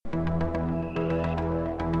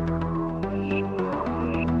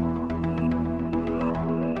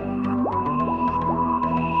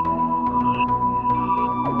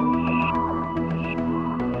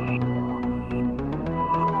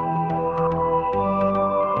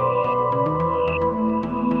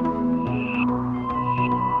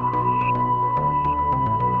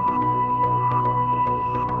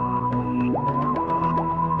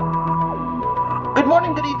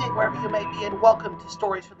wherever you may be, and welcome to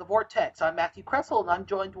Stories from the Vortex. I'm Matthew Kressel, and I'm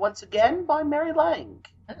joined once again by Mary Lang.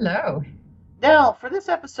 Hello. Now, for this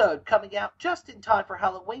episode, coming out just in time for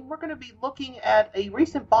Halloween, we're going to be looking at a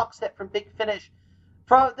recent box set from Big Finish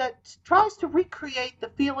that tries to recreate the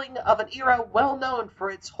feeling of an era well known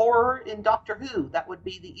for its horror in Doctor Who. That would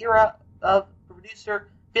be the era of producer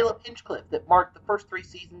Philip Hinchcliffe that marked the first 3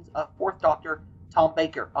 seasons of Fourth Doctor Tom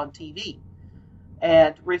Baker on TV.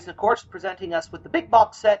 And Reason, of course, presenting us with the big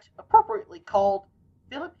box set, appropriately called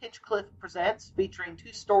Philip Hinchcliffe Presents, featuring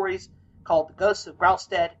 2 stories called The Ghosts of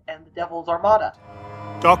Growlstead and The Devil's Armada.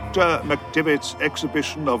 Dr. McDivitt's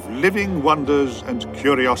exhibition of living wonders and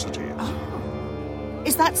curiosities. Oh.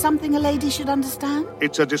 Is that something a lady should understand?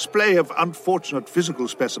 It's a display of unfortunate physical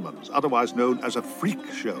specimens, otherwise known as a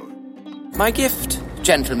freak show. My gift,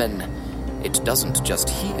 gentlemen, it doesn't just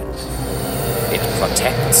heal. It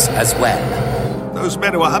protects as well. Those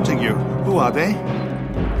men who are hunting you, who are they?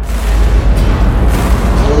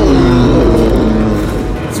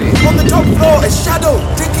 On the top floor, a shadow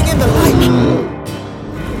taking in the light.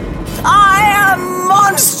 I am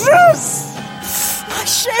monstrous! My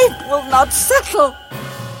shape will not settle.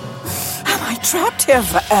 Am I trapped here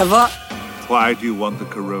forever? Why do you want the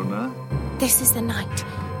corona? This is the night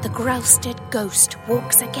the Growlstead ghost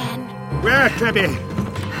walks again. Where, Clemmy?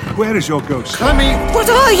 Where is your ghost? Clemmy! What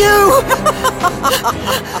are you?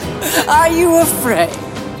 Are you afraid?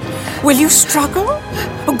 Will you struggle?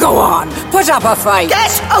 Go on, put up a fight.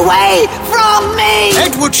 Get away from me!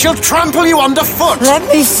 Edward, she'll trample you underfoot. Let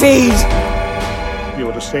me feed. You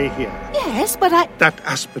ought to stay here. Yes, but I... That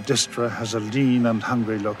aspidistra has a lean and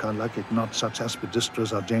hungry look. I like it not. Such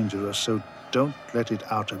aspidistras are dangerous, so don't let it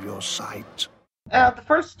out of your sight. The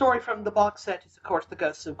first story from the box set is, of course, The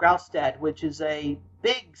Ghosts of Growlstead, which is a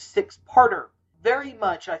big 6-parter. Very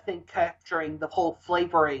much, I think, capturing the whole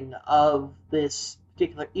flavoring of this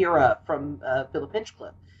particular era from Philip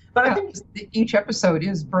Hinchcliffe. But I think each episode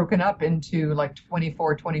is broken up into like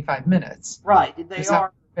 24, 25 minutes. Right. They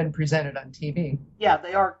are been presented on TV. Yeah,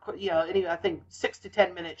 they are, I think 6 to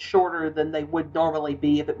 10 minutes shorter than they would normally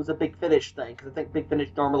be if it was a Big Finish thing, because I think Big Finish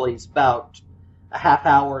normally is about a half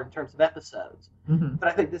hour in terms of episodes. Mm-hmm. But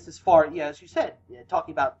I think this is far, as you said,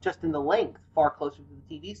 talking about just in the length, far closer to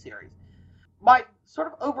the TV series. My sort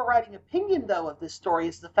of overriding opinion, though, of this story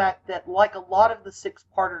is the fact that, like a lot of the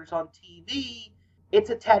 6-parters on TV, it's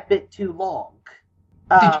a tad bit too long.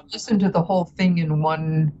 Did you listen to the whole thing in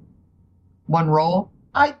one roll?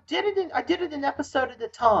 I did it an episode at a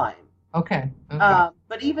time. Okay.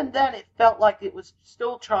 But even then, it felt like it was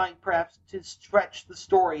still trying, perhaps, to stretch the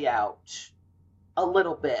story out a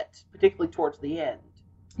little bit, particularly towards the end.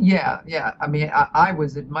 Yeah. I mean, I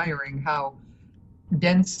was admiring how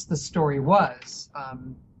dense the story was,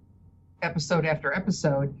 episode after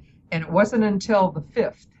episode, and it wasn't until the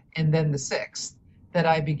 5th and then the 6th that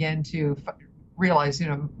I began to realize,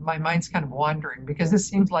 my mind's kind of wandering, because this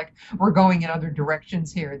seems like we're going in other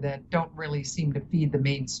directions here that don't really seem to feed the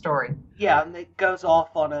main story. Yeah, and it goes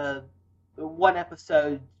off on a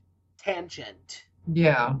 1-episode tangent.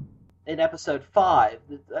 Yeah. In episode 5,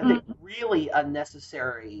 I think really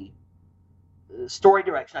unnecessary story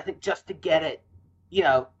direction. I think just to get it,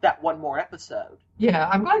 that one more episode. Yeah,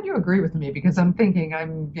 I'm glad you agree with me, because I'm thinking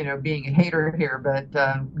I'm, being a hater here, but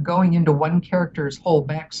going into one character's whole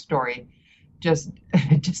backstory just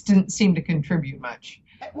didn't seem to contribute much.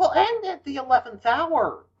 Well, and at the 11th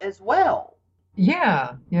hour as well.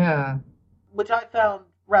 Yeah. Which I found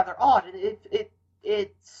rather odd, and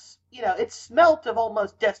it's it smelt of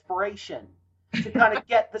almost desperation to kind of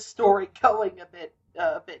get the story going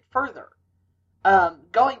a bit further.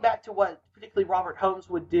 Going back to what particularly Robert Holmes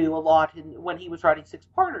would do a lot when he was writing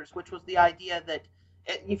 6-parters, which was the idea that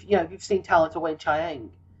you've seen Talents of Wayne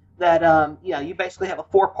Chiang, that you basically have a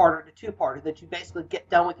 4-parter to 2-parter, that you basically get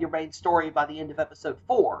done with your main story by the end of episode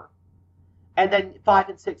 4. And then 5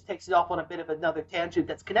 and 6 takes it off on a bit of another tangent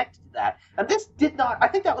that's connected to that. And this did not. I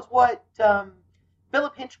think that was what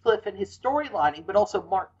Philip Hinchcliffe and his storylining, but also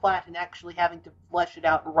Mark Platt and actually having to flesh it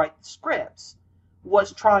out and write the scripts,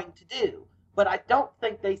 was trying to do. But I don't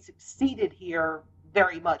think they succeeded here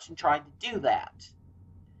very much in trying to do that.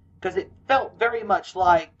 Because it felt very much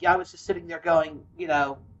like I was just sitting there going,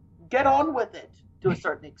 get on with it to a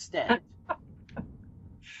certain extent.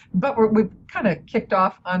 But we've kind of kicked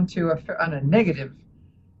off on a negative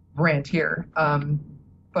rant here.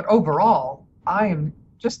 But overall, I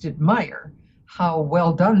just admire how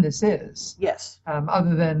well done this is. Yes.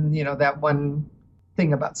 Other than, that one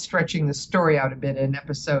thing about stretching the story out a bit in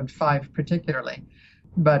episode 5 particularly.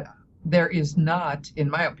 But there is not, in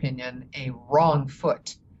my opinion, a wrong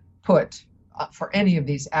foot put for any of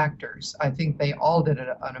these actors. I think they all did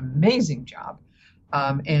an amazing job.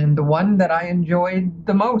 And the one that I enjoyed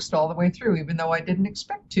the most all the way through, even though I didn't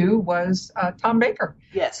expect to, was Tom Baker.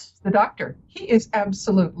 Yes. The Doctor. He is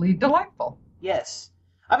absolutely delightful. Yes.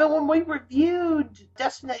 I mean, when we reviewed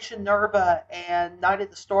Destination Nerva and Night of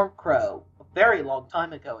the Stormcrow, a very long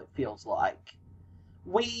time ago, it feels like,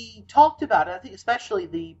 we talked about it. I think especially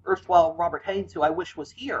the erstwhile Robert Haynes, who I wish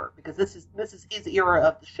was here, because this is his era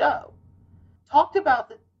of the show, talked about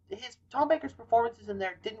that Tom Baker's performances in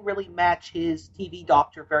there didn't really match his TV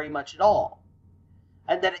Doctor very much at all.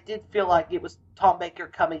 And that it did feel like it was Tom Baker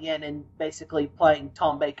coming in and basically playing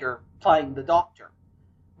Tom Baker playing the Doctor,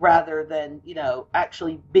 rather than,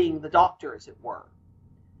 actually being the Doctor, as it were.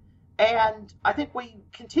 And I think we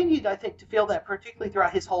continued, to feel that particularly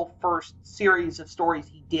throughout his whole first series of stories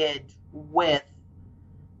he did with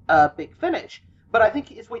Big Finish. But I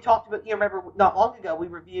think as we talked about, remember not long ago, we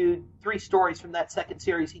reviewed 3 stories from that second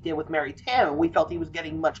series he did with Mary Tam, and we felt he was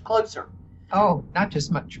getting much closer. Oh, not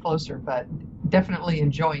just much closer, but definitely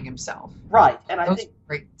enjoying himself. Right, and Those I think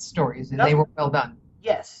great stories, and they were well done.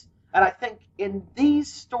 Yes, and I think in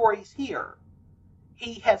these stories here,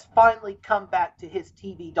 he has finally come back to his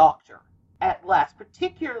TV Doctor at last,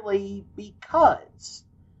 particularly because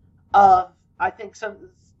of, I think, to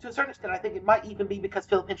a certain extent, I think it might even be because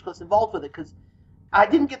Philip Hinchcliffe's involved with it, because I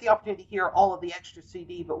didn't get the opportunity to hear all of the extra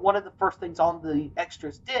CD, but one of the first things on the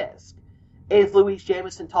extras disc is Louise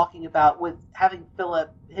Jameson talking about, with having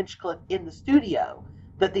Philip Hinchcliffe in the studio,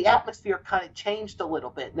 that the atmosphere kind of changed a little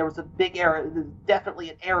bit. And there was a big era, definitely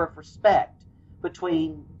an air of respect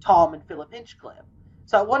between Tom and Philip Hinchcliffe.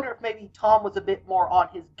 So I wonder if maybe Tom was a bit more on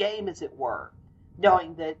his game, as it were,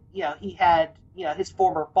 knowing that, he had, his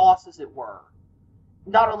former boss, as it were,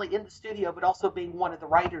 not only in the studio, but also being one of the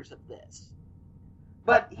writers of this.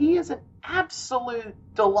 But he is an absolute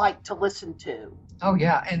delight to listen to. Oh,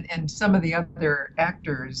 yeah, and some of the other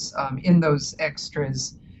actors in those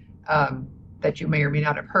extras that you may or may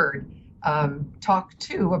not have heard talk,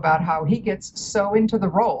 too, about how he gets so into the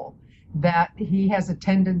role that he has a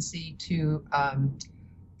tendency to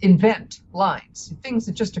invent lines, things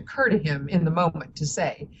that just occur to him in the moment to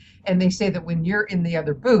say. And they say that when you're in the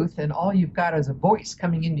other booth and all you've got is a voice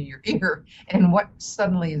coming into your ear, and what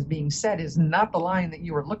suddenly is being said is not the line that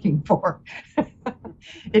you were looking for,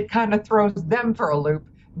 it kind of throws them for a loop.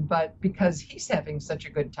 But because he's having such a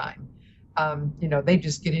good time, they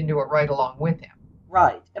just get into it right along with him.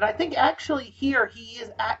 Right. And I think actually here he is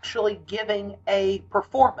actually giving a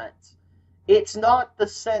performance. It's not the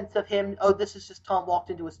sense of him, this is just Tom walked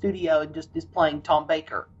into a studio and just is playing Tom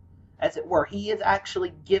Baker, as it were. He is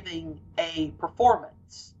actually giving a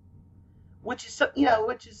performance, which is, as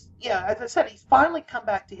I said, he's finally come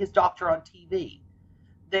back to his Doctor on TV.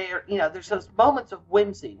 There's those moments of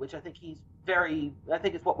whimsy, which I think is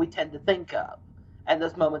what we tend to think of, and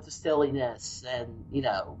those moments of silliness and,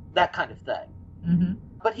 that kind of thing. Mm-hmm.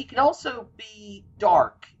 But he can also be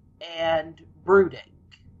dark and brooding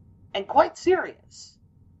and quite serious.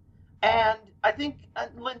 And I think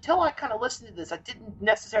until I kind of listened to this, I didn't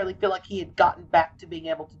necessarily feel like he had gotten back to being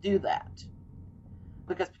able to do that.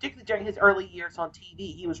 Because particularly during his early years on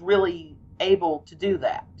TV, he was really able to do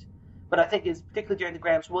that. But I think it's particularly during the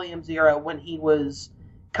Gramps Williams era when he was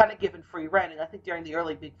kind of given free rein, and I think during the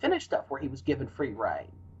early Big Finish stuff where he was given free rein,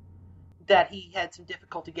 that he had some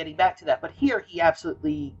difficulty getting back to that. But here he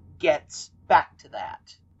absolutely gets back to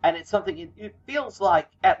that. And it's something, it feels like,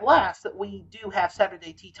 at last, that we do have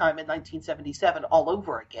Saturday Tea Time in 1977 all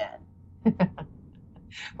over again.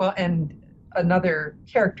 Well, and another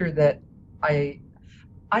character that I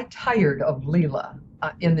tired of Leela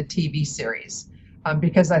in the TV series,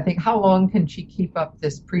 because I think, how long can she keep up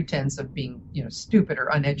this pretense of being, stupid or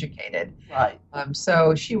uneducated? Right.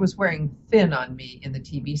 So she was wearing thin on me in the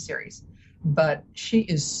TV series. But she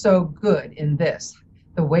is so good in this.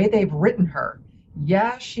 The way they've written her,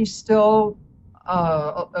 yeah, she's still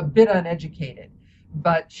a bit uneducated,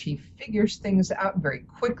 but she figures things out very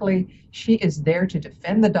quickly. She is there to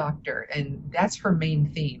defend the Doctor, and that's her main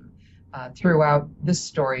theme throughout this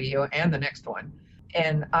story and the next one.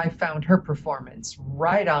 And I found her performance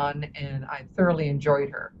right on, and I thoroughly enjoyed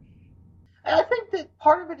her. And I think that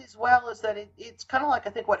part of it as well is that it's kind of like, I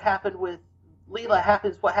think, what happened with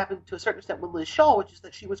Leela what happened to a certain extent with Liz Shaw, which is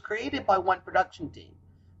that she was created by one production team,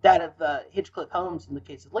 that of Hinchcliffe Holmes in the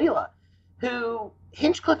case of Leela, who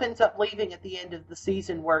Hinchcliffe ends up leaving at the end of the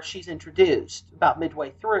season where she's introduced, about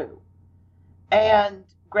midway through. And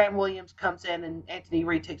Graham Williams comes in and Anthony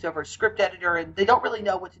Reed takes over as script editor, and they don't really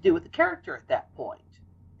know what to do with the character at that point.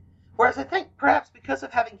 Whereas I think perhaps because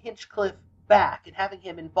of having Hinchcliffe back and having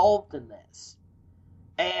him involved in this,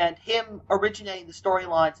 And him originating the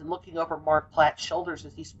storylines and looking over Mark Platt's shoulders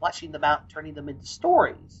as he's fleshing them out and turning them into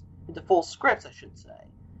stories, into full scripts, I should say,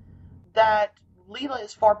 that Leela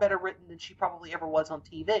is far better written than she probably ever was on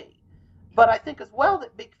TV. But I think as well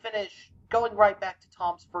that Big Finish, going right back to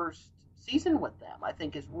Tom's first season with them, I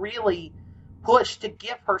think is really pushed to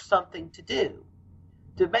give her something to do,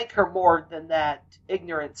 to make her more than that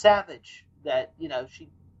ignorant savage that, she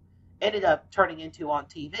ended up turning into on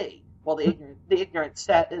TV. Well, the ignorant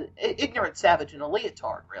savage in a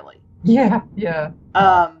leotard, really. Yeah.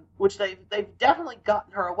 Which they've definitely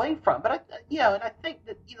gotten her away from. But and I think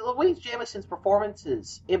that Louise Jamison's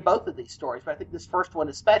performances in both of these stories, but I think this first one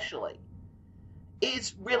especially,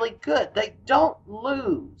 is really good. They don't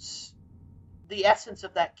lose the essence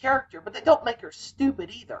of that character, but they don't make her stupid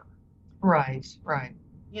either. Right.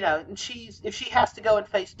 And if she has to go and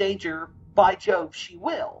face danger, by Jove, she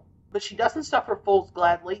will. But she doesn't suffer fools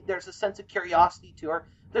gladly. There's a sense of curiosity to her.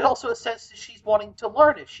 There's also a sense that she's wanting to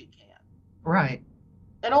learn if she can. Right.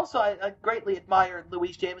 And also, I greatly admire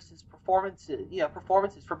Louise Jamison's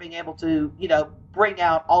performances for being able to, bring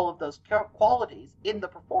out all of those qualities in the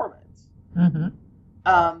performance. Mm-hmm.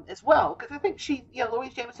 As well. Because I think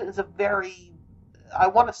Louise Jamison is a very, I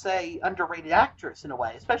want to say, underrated actress in a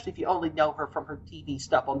way, especially if you only know her from her TV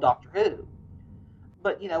stuff on Doctor Who.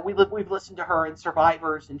 But, we've listened to her in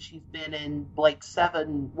Survivors, and she's been in Blake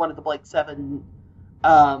 7, one of the Blake 7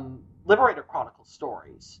 Liberator Chronicles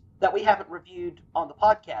stories that we haven't reviewed on the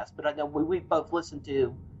podcast, but I know we've both listened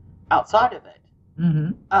to outside of it,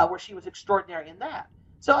 where she was extraordinary in that.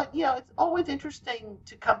 So, it's always interesting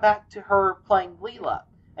to come back to her playing Leela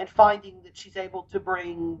and finding that she's able to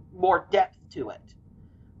bring more depth to it.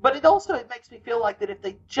 But it makes me feel like that if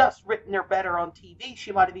they'd just written her better on TV,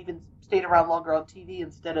 she might have even stayed around longer on TV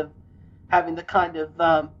instead of having the kind of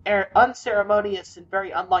unceremonious and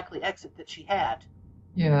very unlikely exit that she had.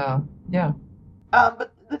 Yeah.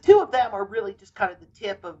 But the two of them are really just kind of the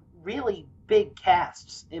tip of really big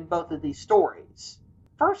casts in both of these stories.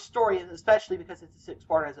 First story, especially because it's a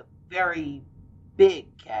six-parter, has a very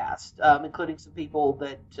big cast, including some people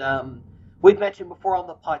that we've mentioned before on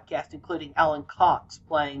the podcast, including Alan Cox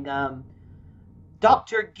playing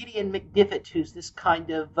Dr. Gideon McDivitt, who's this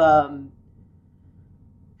kind of,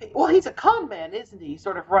 he's a con man, isn't he?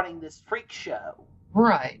 Sort of running this freak show.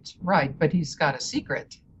 Right, but he's got a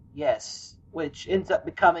secret. Yes, which ends up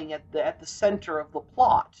becoming at the center of the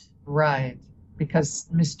plot. Right, because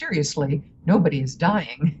mysteriously, nobody is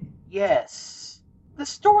dying. Yes. The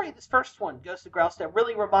story, this first one, Ghost of Growlstone,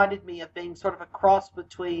 really reminded me of being sort of a cross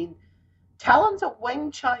between Talons of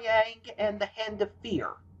Weng-Chiang and The Hand of Fear.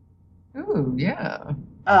 Ooh, yeah.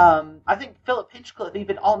 I think Philip Hinchcliffe,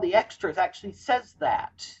 even on the extras, actually says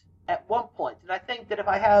that at one point. And I think that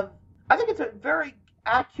I think it's a very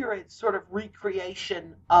accurate sort of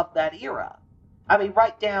recreation of that era. I mean,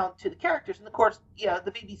 right down to the characters. And of course,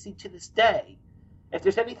 the BBC to this day, if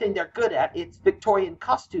there's anything they're good at, it's Victorian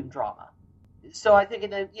costume drama. So I think,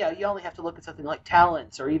 you only have to look at something like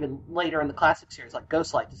Talents or even later in the classic series like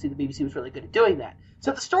Ghostlight to see the BBC was really good at doing that.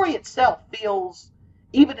 So the story itself feels,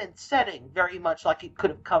 even in setting, very much like it could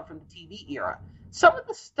have come from the TV era. Some of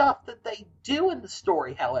the stuff that they do in the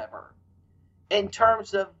story, however, in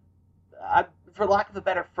terms of, for lack of a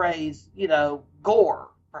better phrase,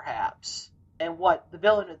 gore, perhaps, and what the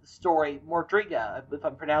villain of the story, Mordriga, if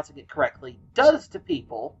I'm pronouncing it correctly, does to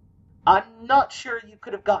people, I'm not sure you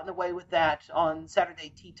could have gotten away with that on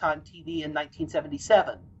Saturday Tea Time TV in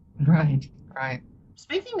 1977. Right.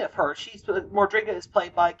 Speaking of her, Mordriga is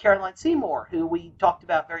played by Caroline Seymour, who we talked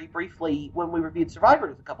about very briefly when we reviewed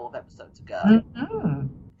Survivors a couple of episodes ago.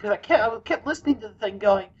 Because I kept listening to the thing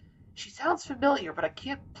going, she sounds familiar, but I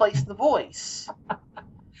can't place the voice.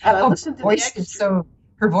 And I listened to the extra.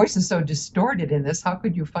 Her voice is so distorted in this. How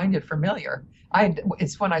could you find it familiar?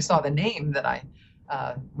 It's when I saw the name that I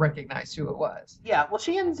recognized who it was. Yeah, well,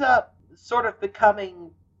 she ends up sort of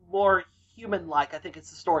becoming more human-like, I think, as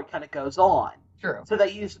the story kind of goes on. True. So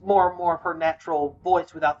they use more and more of her natural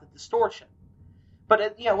voice without the distortion.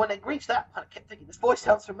 But, when they reached that point, I kept thinking, this voice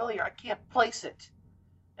sounds familiar. I can't place it.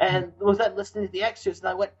 And was then listening to the extras, and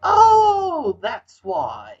I went, oh, that's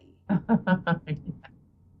why.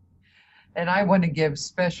 And I want to give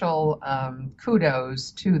special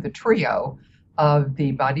kudos to the trio of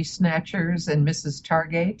the Body Snatchers and Mrs.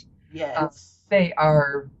 Targate. Yes. They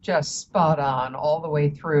are just spot on all the way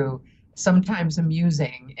through, sometimes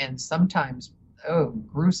amusing and sometimes,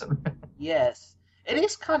 gruesome. Yes. It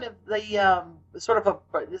is kind of the, sort of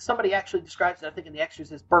somebody actually describes it, I think, in the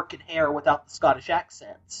extras as Burke and Hare without the Scottish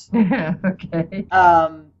accents. Okay.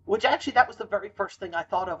 Which actually, that was the very first thing I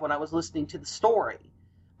thought of when I was listening to the story.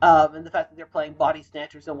 And the fact that they're playing body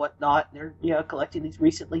snatchers and whatnot, and they're, collecting these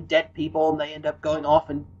recently dead people, and they end up going off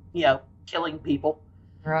and, killing people.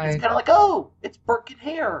 Right. It's kind of like, oh, it's Burke and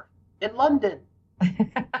Hare in London.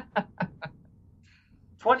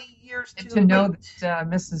 20 years too to know late. that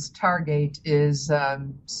Mrs. Targate is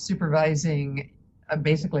supervising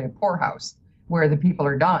basically a poorhouse where the people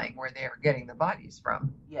are dying, where they are getting the bodies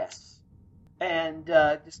from. Yes. And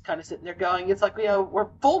just kind of sitting there going, it's like, we're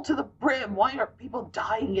full to the brim. Why aren't people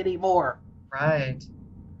dying anymore? Right.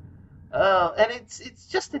 And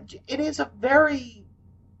it is a very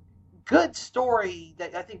good story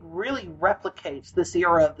that I think really replicates this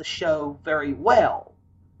era of the show very well.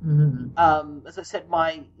 Mm-hmm. As I said,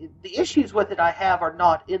 the issues with it I have are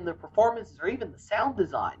not in the performances or even the sound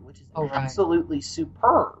design, which is absolutely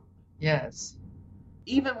superb. Yes.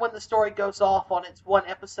 Even when the story goes off on its one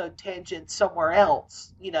episode tangent somewhere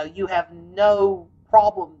else, you have no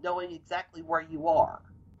problem knowing exactly where you are.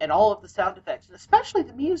 And all of the sound effects, and especially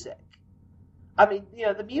the music. I mean,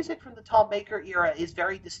 the music from the Tom Baker era is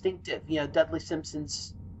very distinctive. Dudley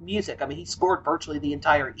Simpson's music. I mean, he scored virtually the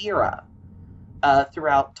entire era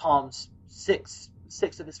throughout Tom's six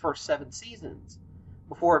of his first 7 seasons,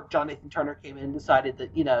 before John Nathan Turner came in and decided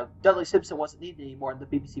that, Dudley Simpson wasn't needed anymore and the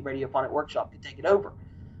BBC Radiophonic Workshop could take it over.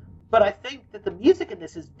 But I think that the music in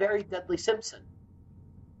this is very Dudley Simpson.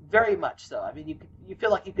 Very much so. I mean, you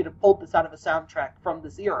feel like you could have pulled this out of a soundtrack from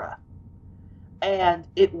this era, and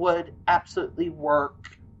it would absolutely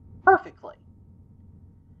work perfectly.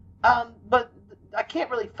 But I can't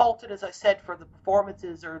really fault it, as I said, for the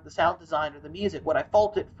performances or the sound design or the music. What I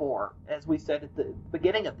fault it for, as we said at the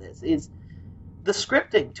beginning of this, is the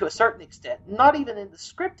scripting to a certain extent. Not even in the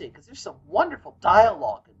scripting, because there's some wonderful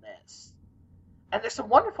dialogue in this. And there's some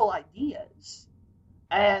wonderful ideas.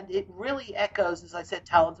 And it really echoes, as I said,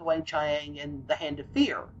 Talons of Weng-Chiang and The Hand of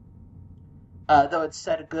Fear. Though it's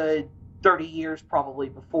set a good 30 years probably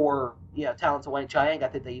before, Talons of Weng-Chiang. I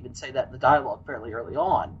think they even say that in the dialogue fairly early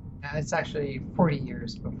on. It's actually 40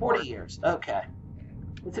 years before. 40 years, okay.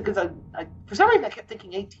 It's because I for some reason I kept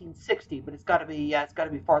thinking 1860, but it's got to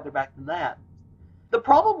be farther back than that. The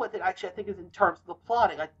problem with it, actually, I think, is in terms of the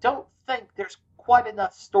plotting. I don't think there's quite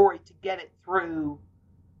enough story to get it through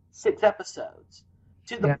 6 episodes.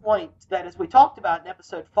 To the point that, as we talked about in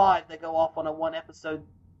episode 5, they go off on a 1-episode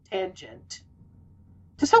tangent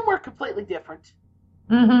to somewhere completely different.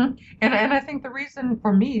 Mm-hmm. And I think the reason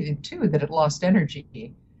for me, too, that it lost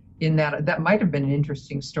energy in that might have been an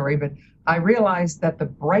interesting story, but I realized that the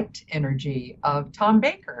bright energy of Tom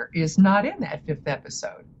Baker is not in that 5th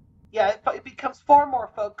episode. Yeah, it becomes far more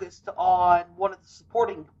focused on one of the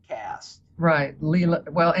supporting cast. Right, Leela.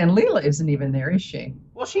 Well, and Leela isn't even there, is she?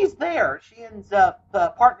 Well, she's there. She ends up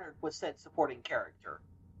partnered with said supporting character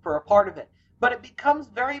for a part of it. But it becomes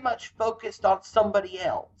very much focused on somebody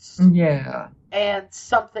else. Yeah. And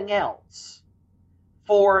something else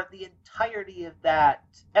for the entirety of that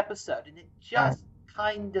episode. And it just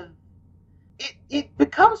kind of... It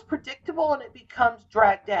becomes predictable and it becomes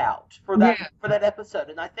dragged out for that episode.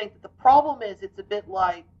 And I think that the problem is it's a bit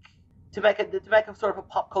like, to make a sort of a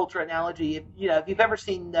pop culture analogy, if you've ever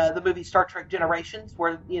seen the movie Star Trek Generations,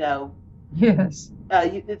 where yes,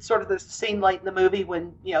 it's sort of there's a scene late in the movie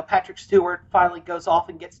when Patrick Stewart finally goes off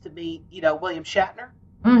and gets to meet William Shatner,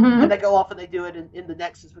 mm-hmm. and they go off and they do it in the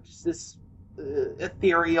Nexus, which is this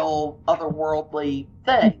ethereal, otherworldly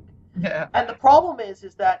thing. Yeah. And the problem is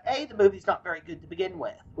that the movie's not very good to begin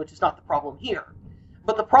with, which is not the problem here.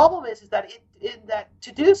 But the problem is that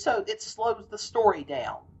to do so, it slows the story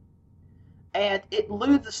down. And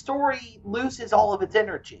the story loses all of its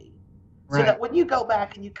energy. Right. So that when you go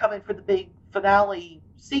back and you come in for the big finale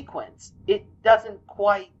sequence, it doesn't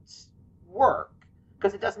quite work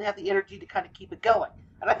because it doesn't have the energy to kind of keep it going.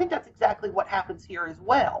 And I think that's exactly what happens here as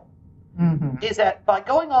well. Mm-hmm. Is that by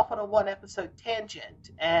going off on a 1-episode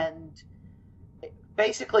tangent and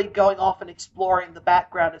basically going off and exploring the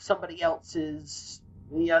background of somebody else's,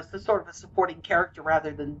 it's sort of a supporting character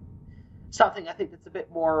rather than something I think that's a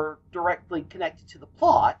bit more directly connected to the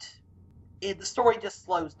plot, the story just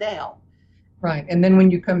slows down. Right. And then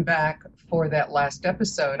when you come back for that last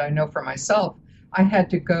episode, I know for myself, I had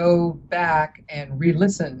to go back and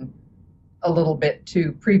re-listen a little bit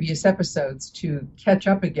to previous episodes to catch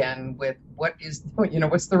up again with what's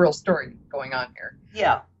the real story going on here.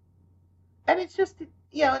 Yeah. And it's just,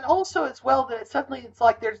 and also as well that it's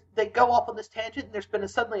like they go off on this tangent and there's been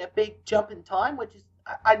suddenly a big jump in time, which is,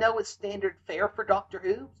 I know is standard fare for Doctor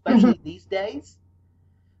Who, especially mm-hmm. these days,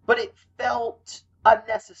 but it felt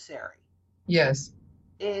unnecessary. Yes.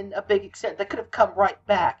 in a big extent. They could have come right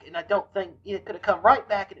back, and I don't think it could have come right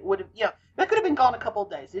back, and it would have, that could have been gone a couple of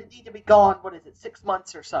days. It didn't need to be gone, 6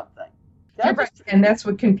 months or something. Right. And that's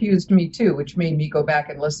what confused me too, which made me go back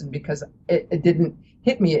and listen, because it didn't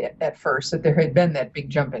hit me at first that there had been that big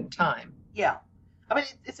jump in time. Yeah. I mean,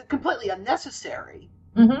 it's completely unnecessary.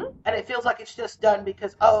 Mm-hmm. And it feels like it's just done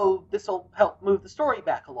because, this will help move the story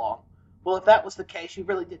back along. Well, if that was the case, you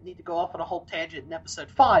really didn't need to go off on a whole tangent in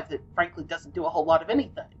episode 5 that, frankly, doesn't do a whole lot of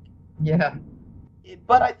anything. Yeah.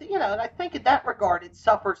 But I think, and I think in that regard, it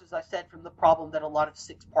suffers, as I said, from the problem that a lot of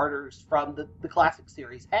 6-parters from the classic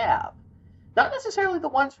series have. Not necessarily the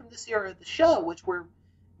ones from this era of the show, which were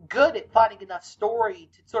good at finding enough story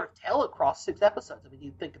to sort of tell across 6 episodes. I mean,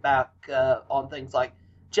 you think about on things like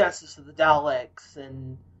Genesis of the Daleks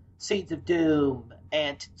and Seeds of Doom,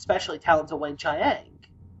 and especially Talons of Weng-Chiang.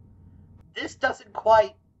 This doesn't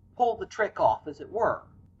quite pull the trick off, as it were.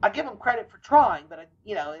 I give them credit for trying, but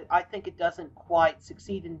I think it doesn't quite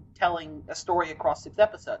succeed in telling a story across 6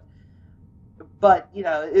 episodes. But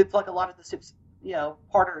it's like a lot of the 6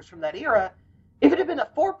 parters from that era. If it had been a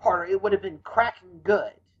 4-parter, it would have been cracking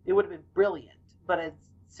good. It would have been brilliant. But at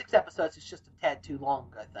 6 episodes, it's just a tad too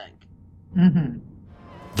long, I think. Mm-hmm.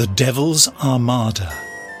 The Devil's Armada.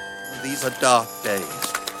 These are dark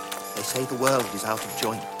days. They say the world is out of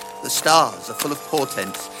joint. The stars are full of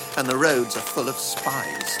portents, and the roads are full of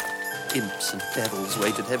spies. Imps and devils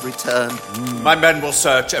wait at every turn. My men will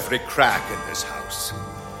search every crack in this house.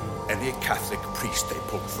 Any Catholic priest they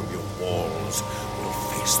pull from your walls will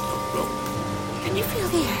face the rope. Can you feel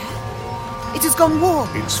the air? It has gone warm.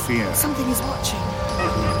 It's fear. Something is watching.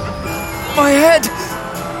 My head!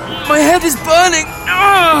 My head is burning!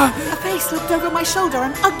 Ah! A face looked over my shoulder,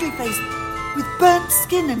 an ugly face with burnt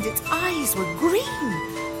skin, and its eyes were green.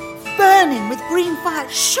 Burning with green fire.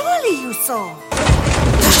 Surely you saw.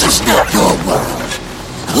 This is not your world.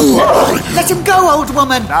 Who are you? Let him go, old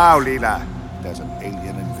woman. Now, Leela, there's an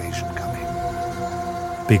alien invasion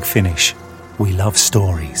coming. Big Finish. We love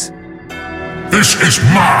stories. This is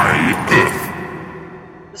my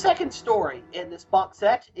Earth. The second story in this box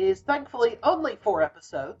set is thankfully only 4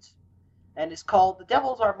 episodes, and is called The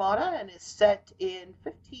Devil's Armada, and is set in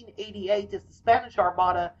 1588 as the Spanish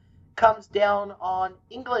Armada comes down on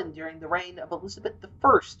England during the reign of Elizabeth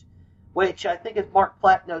I, which I think, as Mark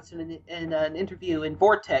Platt notes in an interview in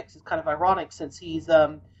Vortex, is kind of ironic, since he's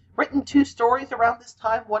written 2 stories around this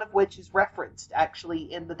time, one of which is referenced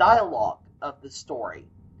actually in the dialogue of the story,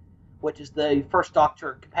 which is the First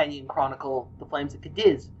Doctor companion chronicle, The Flames of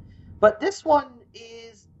Cadiz. But this one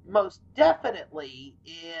is most definitely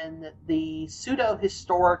in the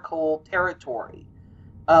pseudo-historical territory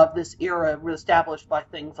of this era, established by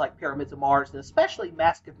things like Pyramids of Mars, and especially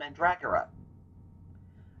Mask of Mandragora.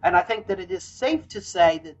 And I think that it is safe to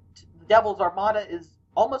say that The Devil's Armada is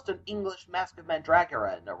almost an English Mask of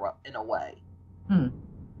Mandragora in a way.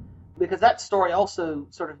 Because that story also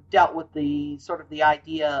sort of dealt with the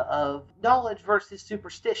idea of knowledge versus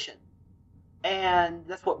superstition. And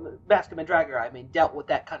that's what Mask of Mandragora, dealt with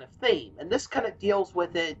that kind of theme. And this kind of deals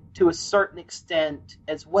with it to a certain extent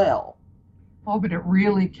as well. Oh, but it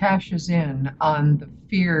really cashes in on the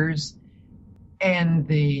fears and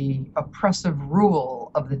the oppressive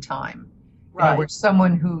rule of the time. Right. Where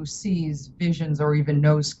someone who sees visions or even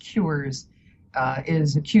knows cures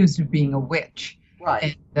is accused of being a witch.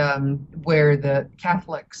 Right. And where the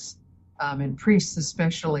Catholics and priests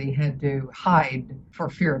especially had to hide for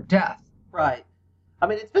fear of death. Right.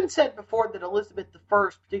 It's been said before that Elizabeth I,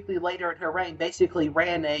 particularly later in her reign, basically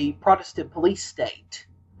ran a Protestant police state.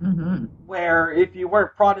 Mm-hmm. Where if you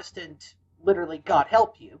weren't Protestant, literally God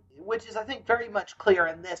help you. Which is, I think, very much clear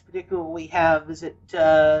in this, particularly we have,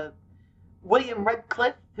 William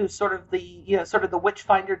Redcliffe, who's sort of the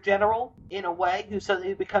witch-finder general, in a way,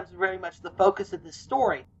 who becomes very much the focus of this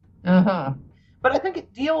story. Uh-huh. But I think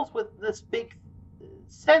it deals with this big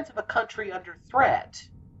sense of a country under threat.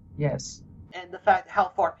 Yes. And the fact how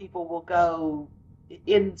far people will go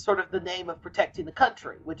in sort of the name of protecting the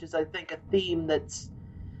country, which is, I think, a theme that's,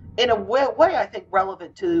 in a way, I think,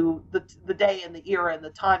 relevant to the day and the era and the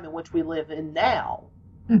time in which we live in now.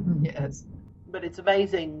 Yes. But it's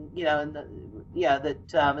amazing,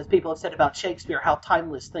 that as people have said about Shakespeare, how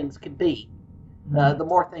timeless things can be. The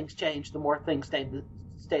more things change, the more things stay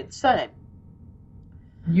the same.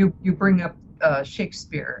 You bring up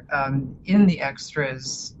Shakespeare. In the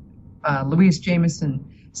extras, Louise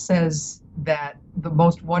Jameson says that the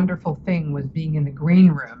most wonderful thing was being in the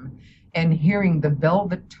green room and hearing the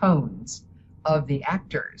velvet tones of the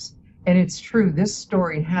actors. And it's true, this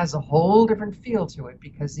story has a whole different feel to it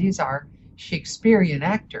because these are Shakespearean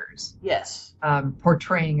actors. Yes.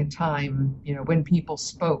 Portraying a time, when people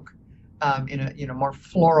spoke in a more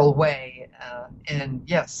floral way. And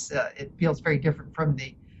yes, it feels very different from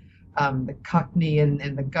the Cockney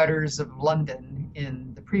and the gutters of London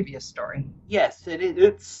in the previous story. Yes,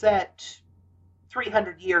 it's set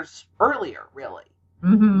 300 years earlier, really.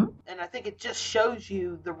 Mm-hmm. And I think it just shows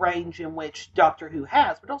you the range in which Doctor Who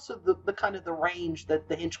has, but also the kind of the range that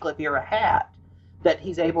the Hinchcliffe era had, that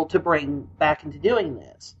he's able to bring back into doing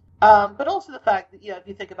this. But also the fact that, if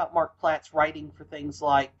you think about Mark Platt's writing for things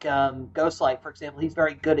like Ghostlight, for example, he's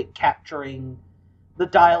very good at capturing the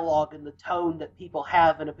dialogue and the tone that people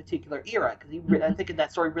have in a particular era. Because I think in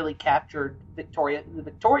that story really captured the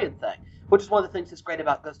Victorian thing, which is one of the things that's great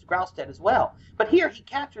about Ghost of Gralstead as well. But here he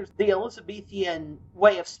captures the Elizabethan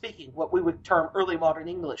way of speaking, what we would term early modern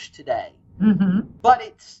English today. Mm-hmm. But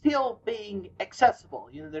it's still being accessible.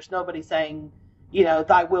 There's nobody saying,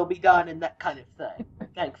 thy will be done and that kind of thing,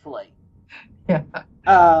 thankfully. Yeah.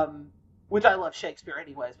 Which I love Shakespeare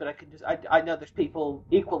anyways, but I know there's people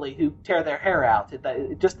equally who tear their hair out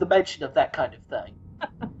at just the mention of that kind of thing.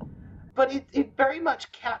 But it very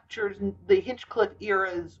much captures the Hinchcliffe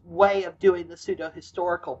era's way of doing the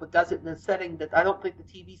pseudo-historical, but does it in a setting that I don't think the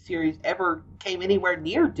TV series ever came anywhere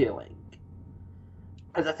near doing.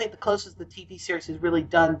 Because I think the closest the TV series has really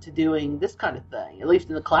done to doing this kind of thing, at least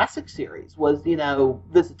in the classic series, was,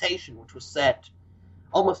 Visitation, which was set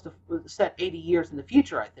 80 years in the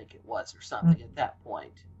future, I think it was, or something at that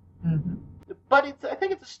point. Mm-hmm. But I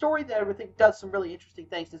think it's a story that I think does some really interesting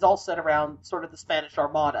things. It's all set around sort of the Spanish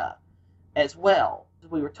Armada as well, as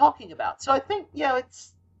we were talking about. So I think,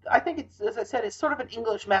 it's, as I said, it's sort of an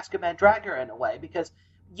English Mask of Mandragora in a way, because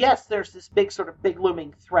yes, there's this big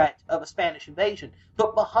looming threat of a Spanish invasion,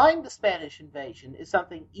 but behind the Spanish invasion is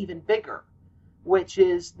something even bigger, which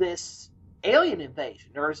is this alien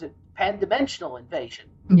invasion, or is it pan-dimensional invasion?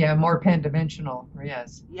 Yeah, more pan-dimensional,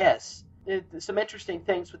 yes. Yes. There's some interesting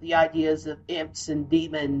things with the ideas of imps and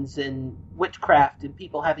demons and witchcraft and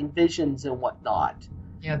people having visions and whatnot.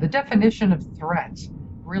 Yeah, the definition of threat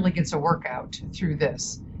really gets a workout through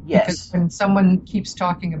this. Yes. Because when someone keeps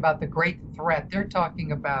talking about the great threat, they're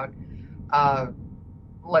talking about,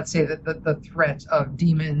 let's say, the threat of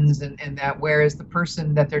demons and that, whereas the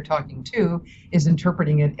person that they're talking to is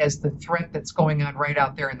interpreting it as the threat that's going on right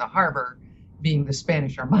out there in the harbor, being the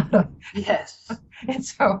Spanish Armada. Yes. And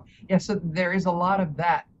so, so there is a lot of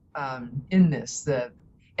that in this.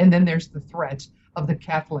 And then there's the threat of the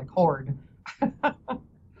Catholic horde.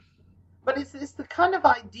 But it's the kind of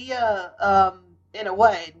idea, in a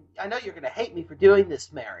way, I know you're going to hate me for doing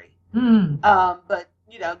this, Mary, but,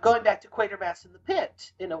 going back to Quatermass in the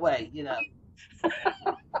Pit, in a way,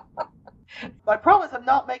 I promise I'm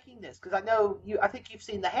not making this, because I think you've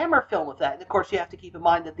seen the Hammer film of that, and of course you have to keep in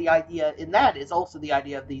mind that the idea in that is also the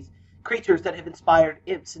idea of these creatures that have inspired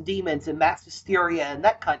imps and demons and mass hysteria and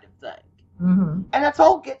that kind of thing. Mm-hmm. And that's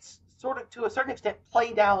all gets sort of, to a certain extent,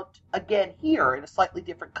 played out again here in a slightly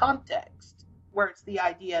different context, where it's the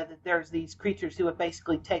idea that there's these creatures who have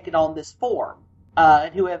basically taken on this form,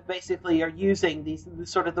 and who have basically are using these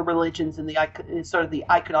sort of the religions and the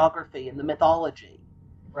iconography and the mythology,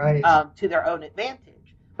 right, to their own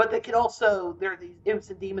advantage. But they can also, there are these imps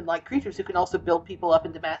and demon-like creatures who can also build people up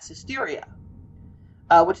into mass hysteria,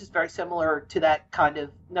 which is very similar to that kind of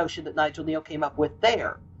notion that Nigel Neal came up with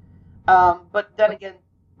there. But then again...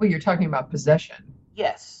 Well, you're talking about possession.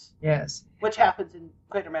 Yes. Yes. Which happens in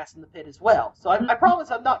Quatermass in the Pit as well. So I promise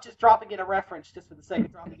I'm not just dropping in a reference just for the sake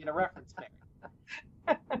of dropping in a reference, Mary.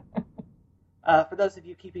 For those of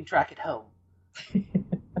you keeping track at home.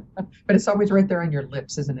 But it's always right there on your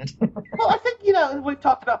lips, isn't it? Well, I think, we've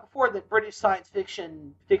talked about before that British science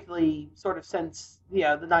fiction, particularly sort of since, the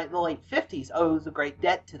late 50s, owes a great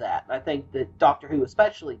debt to that. And I think that Doctor Who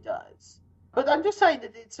especially does. But I'm just saying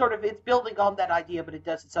that it's building on that idea, but it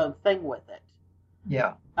does its own thing with it.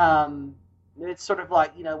 Yeah. It's sort of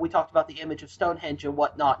like, we talked about the image of Stonehenge and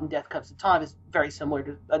whatnot, and Death Comes to Time is very similar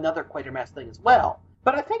to another Quatermass thing as well.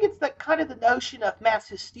 But I think it's that kind of the notion of mass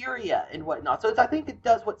hysteria and whatnot. So I think it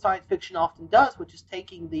does what science fiction often does, which is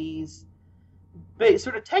taking these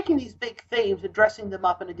big themes and dressing them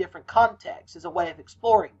up in a different context as a way of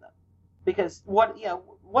exploring them. Because one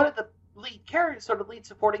of the lead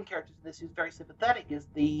supporting characters in this who's very sympathetic is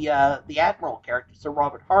the Admiral character, Sir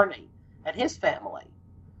Robert Harney, and his family,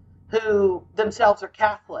 who themselves are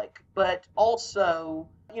Catholic, but also,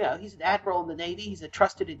 he's an admiral in the Navy, he's a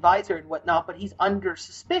trusted advisor and whatnot, but he's under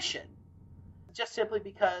suspicion, just simply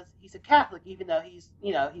because he's a Catholic, even though he's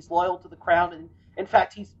loyal to the crown, and in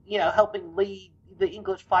fact, he's, helping lead the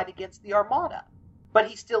English fight against the Armada. But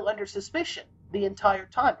he's still under suspicion, the entire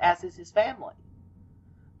time, as is his family.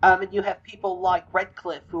 And you have people like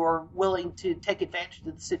Redcliffe who are willing to take advantage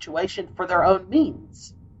of the situation for their own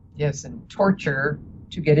means. Yes, and torture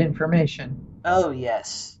to get information. Oh,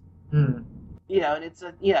 yes. Hmm. And it's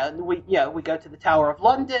we go to the Tower of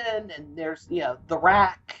London, and there's, the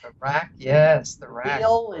rack. The rack, yes, the rack.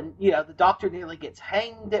 Deal, and, the Doctor nearly gets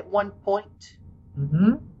hanged at one point.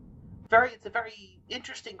 Mm-hmm. It's a very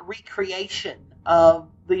interesting recreation of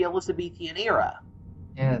the Elizabethan era.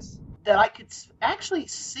 Yes. That I could actually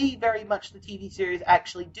see very much the TV series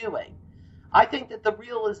actually doing. I think that the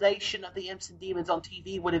realization of the Imps and Demons on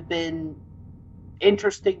TV would have been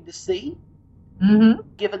interesting to see,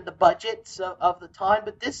 given the budgets of the time.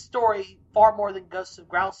 But this story, far more than Ghosts of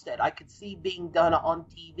Growlstead, I could see being done on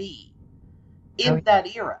TV in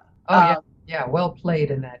that era. Oh, yeah, well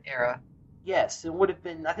played in that era. Yes, it would have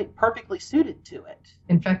been, I think, perfectly suited to it.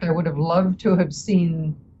 In fact, I would have loved to have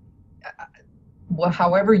seen,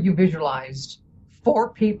 however you visualized, 4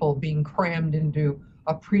 people being crammed into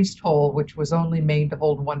a priest hole, which was only made to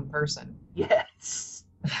hold one person. Yes.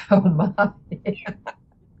 Oh, my.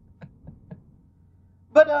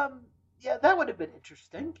 But, that would have been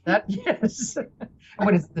interesting. Yes.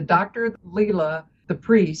 What is the Doctor, Leela, the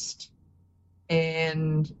priest,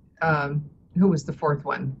 and who was the 4th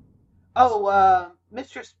one? Oh,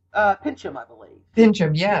 Mistress Pincham, I believe.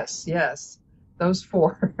 Pincham, yes. Those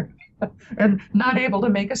 4. And not able to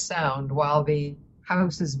make a sound while the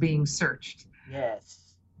house is being searched.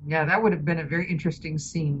 Yes. Yeah, that would have been a very interesting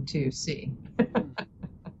scene to see.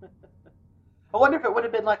 I wonder if it would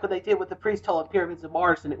have been like what they did with the priest hole and Pyramids of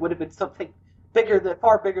Mars, and it would have been something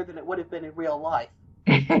far bigger than it would have been in real life.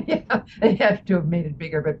 Yeah, they have to have made it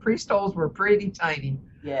bigger, but priest holes were pretty tiny.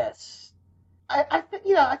 Yes. I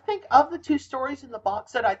think of the 2 stories in the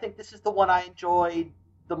box set, I think this is the one I enjoyed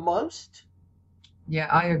the most. Yeah,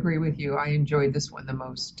 I agree with you. I enjoyed this one the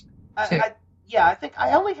most. I think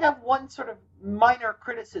I only have one sort of minor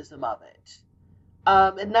criticism of it.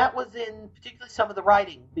 And that was in particularly some of the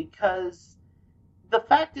writing, because the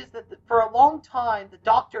fact is that for a long time, the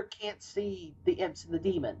Doctor can't see the Imps and the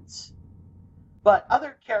Demons. But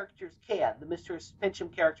other characters can. The Mistress Pincham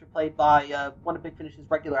character, played by one of Big Finish's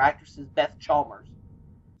regular actresses, Beth Chalmers.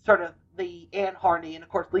 Sort of the Anne Harney, and of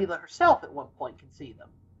course Leela herself at one point can see them.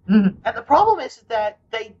 Mm-hmm. And the problem is that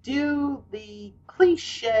they do the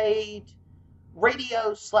cliched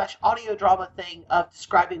radio/audio drama thing of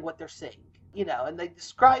describing what they're seeing. And they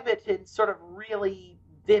describe it in sort of really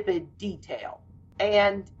vivid detail.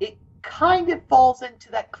 And it kind of falls into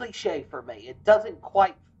that cliche for me. It doesn't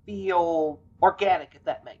quite feel organic, if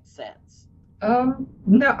that makes sense.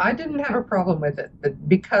 No, I didn't have a problem with it, but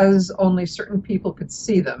because only certain people could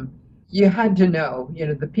see them, you had to know,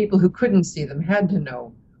 the people who couldn't see them had to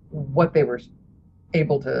know what they were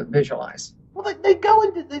able to visualize. Well,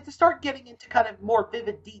 they start getting into kind of more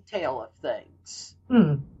vivid detail of things.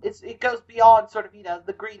 It goes beyond sort of,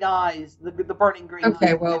 the green eyes, the burning green eyes.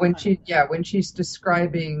 Okay, well, when she's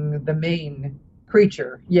describing the main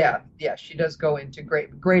creature, she does go into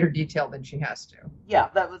greater detail than she has to. Yeah,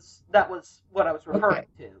 that was what I was referring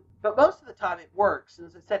to. But most of the time it works. And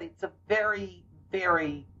as I said, it's a very,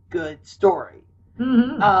 very good story.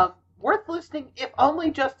 Mm-hmm. Worth listening, if only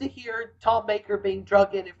just to hear Tom Baker being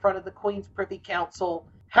drug in front of the Queen's Privy Council,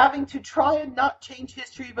 having to try and not change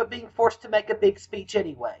history, but being forced to make a big speech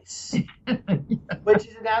anyways. Which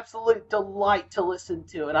is an absolute delight to listen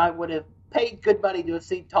to, and I would have paid good money to have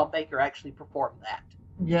seen Tom Baker actually perform that.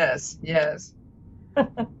 Yes.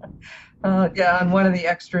 On one of the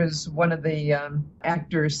extras, one of the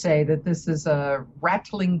actors say that this is a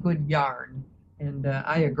rattling good yarn, and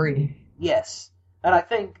I agree. Yes. And I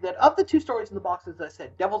think that of the 2 stories in the box, as I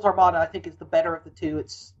said, Devil's Armada, I think, is the better of the 2.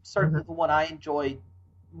 It's certainly the one I enjoyed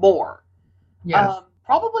more. Yeah.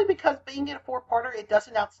 Probably because being in a 4-parter, it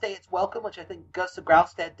doesn't outstay its welcome, which I think Ghosts of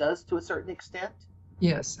Growlstead does to a certain extent.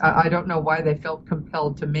 Yes. I don't know why they felt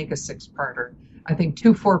compelled to make a 6-parter. I think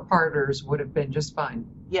 2 4-parters would have been just fine.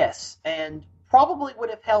 Yes, and probably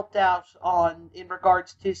would have helped out in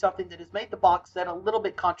regards to something that has made the box set a little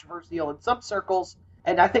bit controversial in some circles.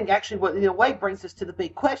 And I think actually what in a way brings us to the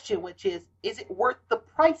big question, which is it worth the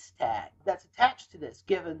price tag that's attached to this,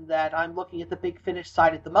 given that I'm looking at the Big Finish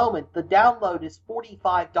site at the moment. The download is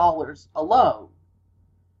 $45 alone.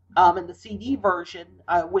 And the CD version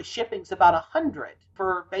with shipping's about $100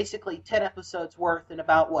 for basically 10 episodes worth and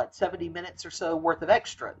about, 70 minutes or so worth of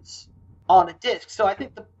extras on a disc. So I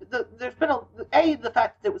think there's been the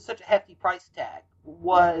fact that it was such a hefty price tag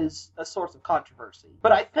was a source of controversy.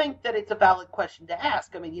 But I think that it's a valid question to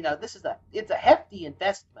ask. I mean, it's a hefty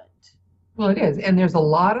investment Well, it is. And there's a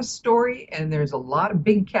lot of story and there's a lot of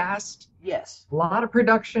big cast. Yes. A lot of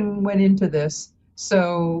production went into this.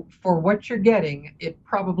 So for what you're getting, it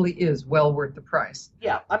probably is well worth the price.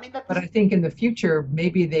 Yeah, I mean, but I think in the future,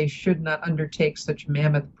 maybe they should not undertake such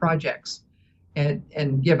mammoth projects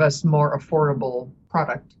and give us more affordable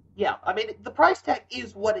product. Yeah, I mean, the price tag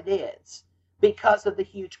is what it is because of the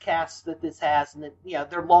huge cast that this has, and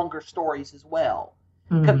they're longer stories as well,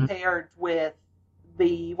 compared with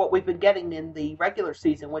what we've been getting in the regular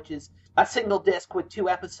season, which is a single disc with 2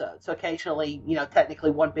 episodes. So occasionally,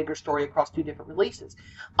 technically one bigger story across 2 different releases.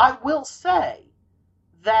 I will say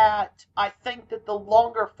that I think that the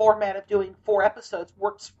longer format of doing 4 episodes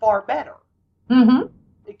works far better. Mm-hmm.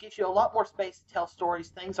 It gives you a lot more space to tell stories.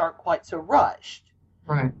 Things aren't quite so rushed.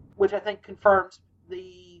 Right. Which I think confirms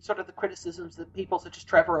the sort of the criticisms that people such as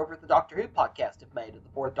Trevor over at the Doctor Who podcast have made of the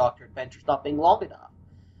 4th Doctor adventures not being long enough.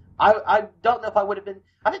 I don't know if I would have been.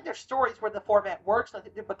 I think there's stories where the format works,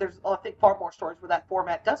 but there's far more stories where that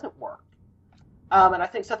format doesn't work. And I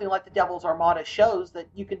think something like the Devil's Armada shows that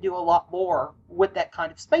you can do a lot more with that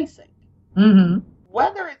kind of spacing. Mm-hmm.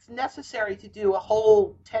 Whether it's necessary to do a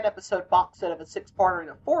whole 10-episode box set of a 6-parter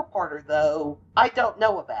and a 4-parter, though, I don't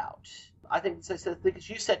know about. I think, as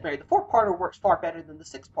you said, Mary, the 4-parter works far better than the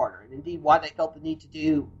 6-parter, and indeed why they felt the need to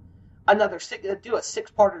do a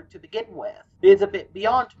 6-parter to begin with is a bit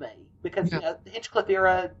beyond me, because the Hinchcliffe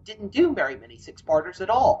era didn't do very many 6-parters at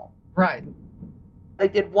all. Right. They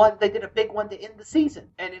did a big one to end the season,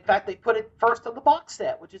 and in fact they put it first on the box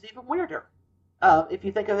set, which is even weirder, if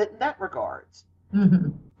you think of it in that regards.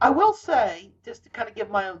 Mm-hmm. I will say, just to kind of give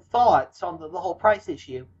my own thoughts on the whole price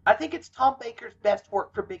issue, I think it's Tom Baker's best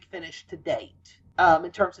work for Big Finish to date,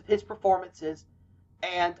 in terms of his performances.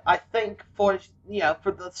 And I think for the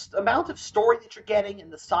amount of story that you're getting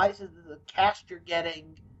and the size of the cast you're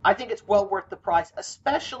getting, I think it's well worth the price,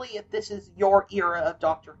 especially if this is your era of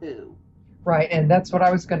Doctor Who. Right, and that's what I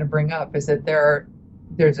was going to bring up, is that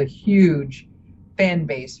there's a huge fan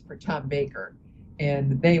base for Tom Baker,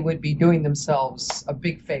 and they would be doing themselves a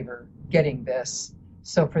big favor getting this.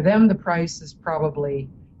 So for them, the price is probably,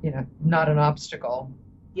 not an obstacle.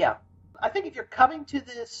 Yeah. I think if you're coming to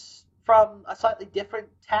this from a slightly different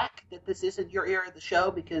tack, that this isn't your era of the show,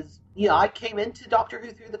 because I came into Doctor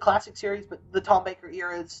Who through the classic series, but the Tom Baker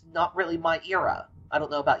era is not really my era. I don't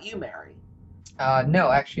know about you, Mary. No,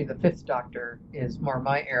 actually the 5th Doctor is more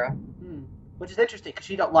my era. Which is interesting, because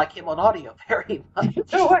you don't like him on audio very much.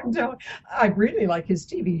 No, I don't. I really like his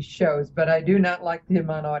TV shows, but I do not like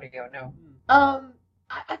him on audio, no.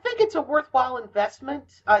 I think it's a worthwhile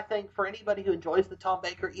investment, I think, for anybody who enjoys the Tom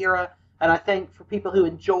Baker era. And I think for people who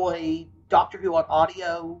enjoy Doctor Who on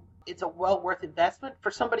audio, it's a well worth investment.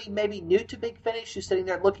 For somebody maybe new to Big Finish who's sitting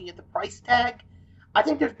there looking at the price tag, I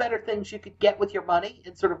think there's better things you could get with your money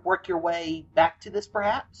and sort of work your way back to this,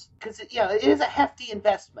 perhaps. Because it is a hefty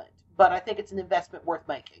investment, but I think it's an investment worth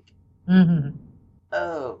making. Mm-hmm.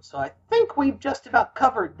 Oh, so I think we've just about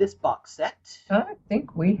covered this box set. I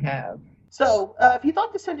think we have. So, if you'd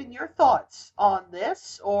like to send in your thoughts on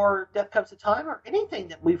this, or Death Comes to Time, or anything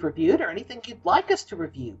that we've reviewed, or anything you'd like us to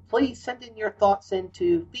review, please send in your thoughts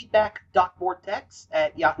into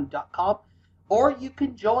feedback.vortex@yahoo.com, or you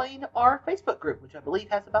can join our Facebook group, which I believe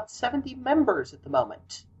has about 70 members at the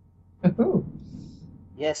moment. Ooh.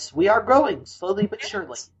 Yes, we are growing, slowly but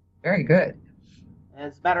surely. Very good.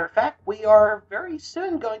 As a matter of fact, we are very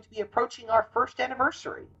soon going to be approaching our 1st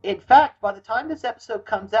anniversary. In fact, by the time this episode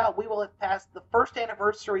comes out, we will have passed the 1st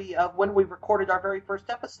anniversary of when we recorded our very first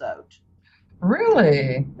episode.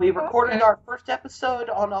 Really? We recorded our first episode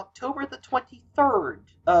on October the 23rd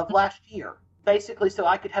of last year. Basically, so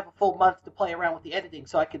I could have a full month to play around with the editing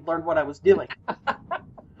so I could learn what I was doing.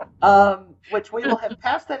 Which we will have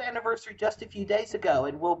passed that anniversary just a few days ago,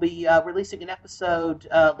 and we'll be releasing an episode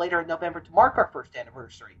later in November to mark our 1st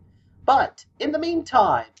anniversary. But in the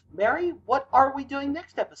meantime, Mary, what are we doing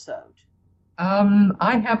next episode?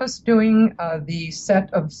 I have us doing the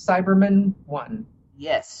set of Cybermen 1.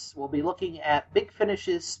 Yes, we'll be looking at Big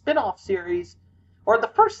Finish's spin-off series, or the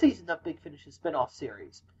first season of Big Finish's spin-off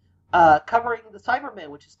series, covering the Cybermen,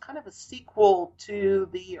 which is kind of a sequel to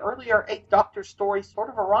the earlier 8th Doctor story, Sword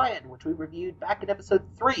of Orion, which we reviewed back in episode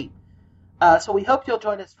 3. So we hope you'll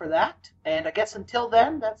join us for that, and I guess until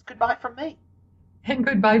then, that's goodbye from me. And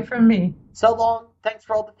goodbye from me. So long, thanks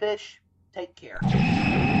for all the fish, take care.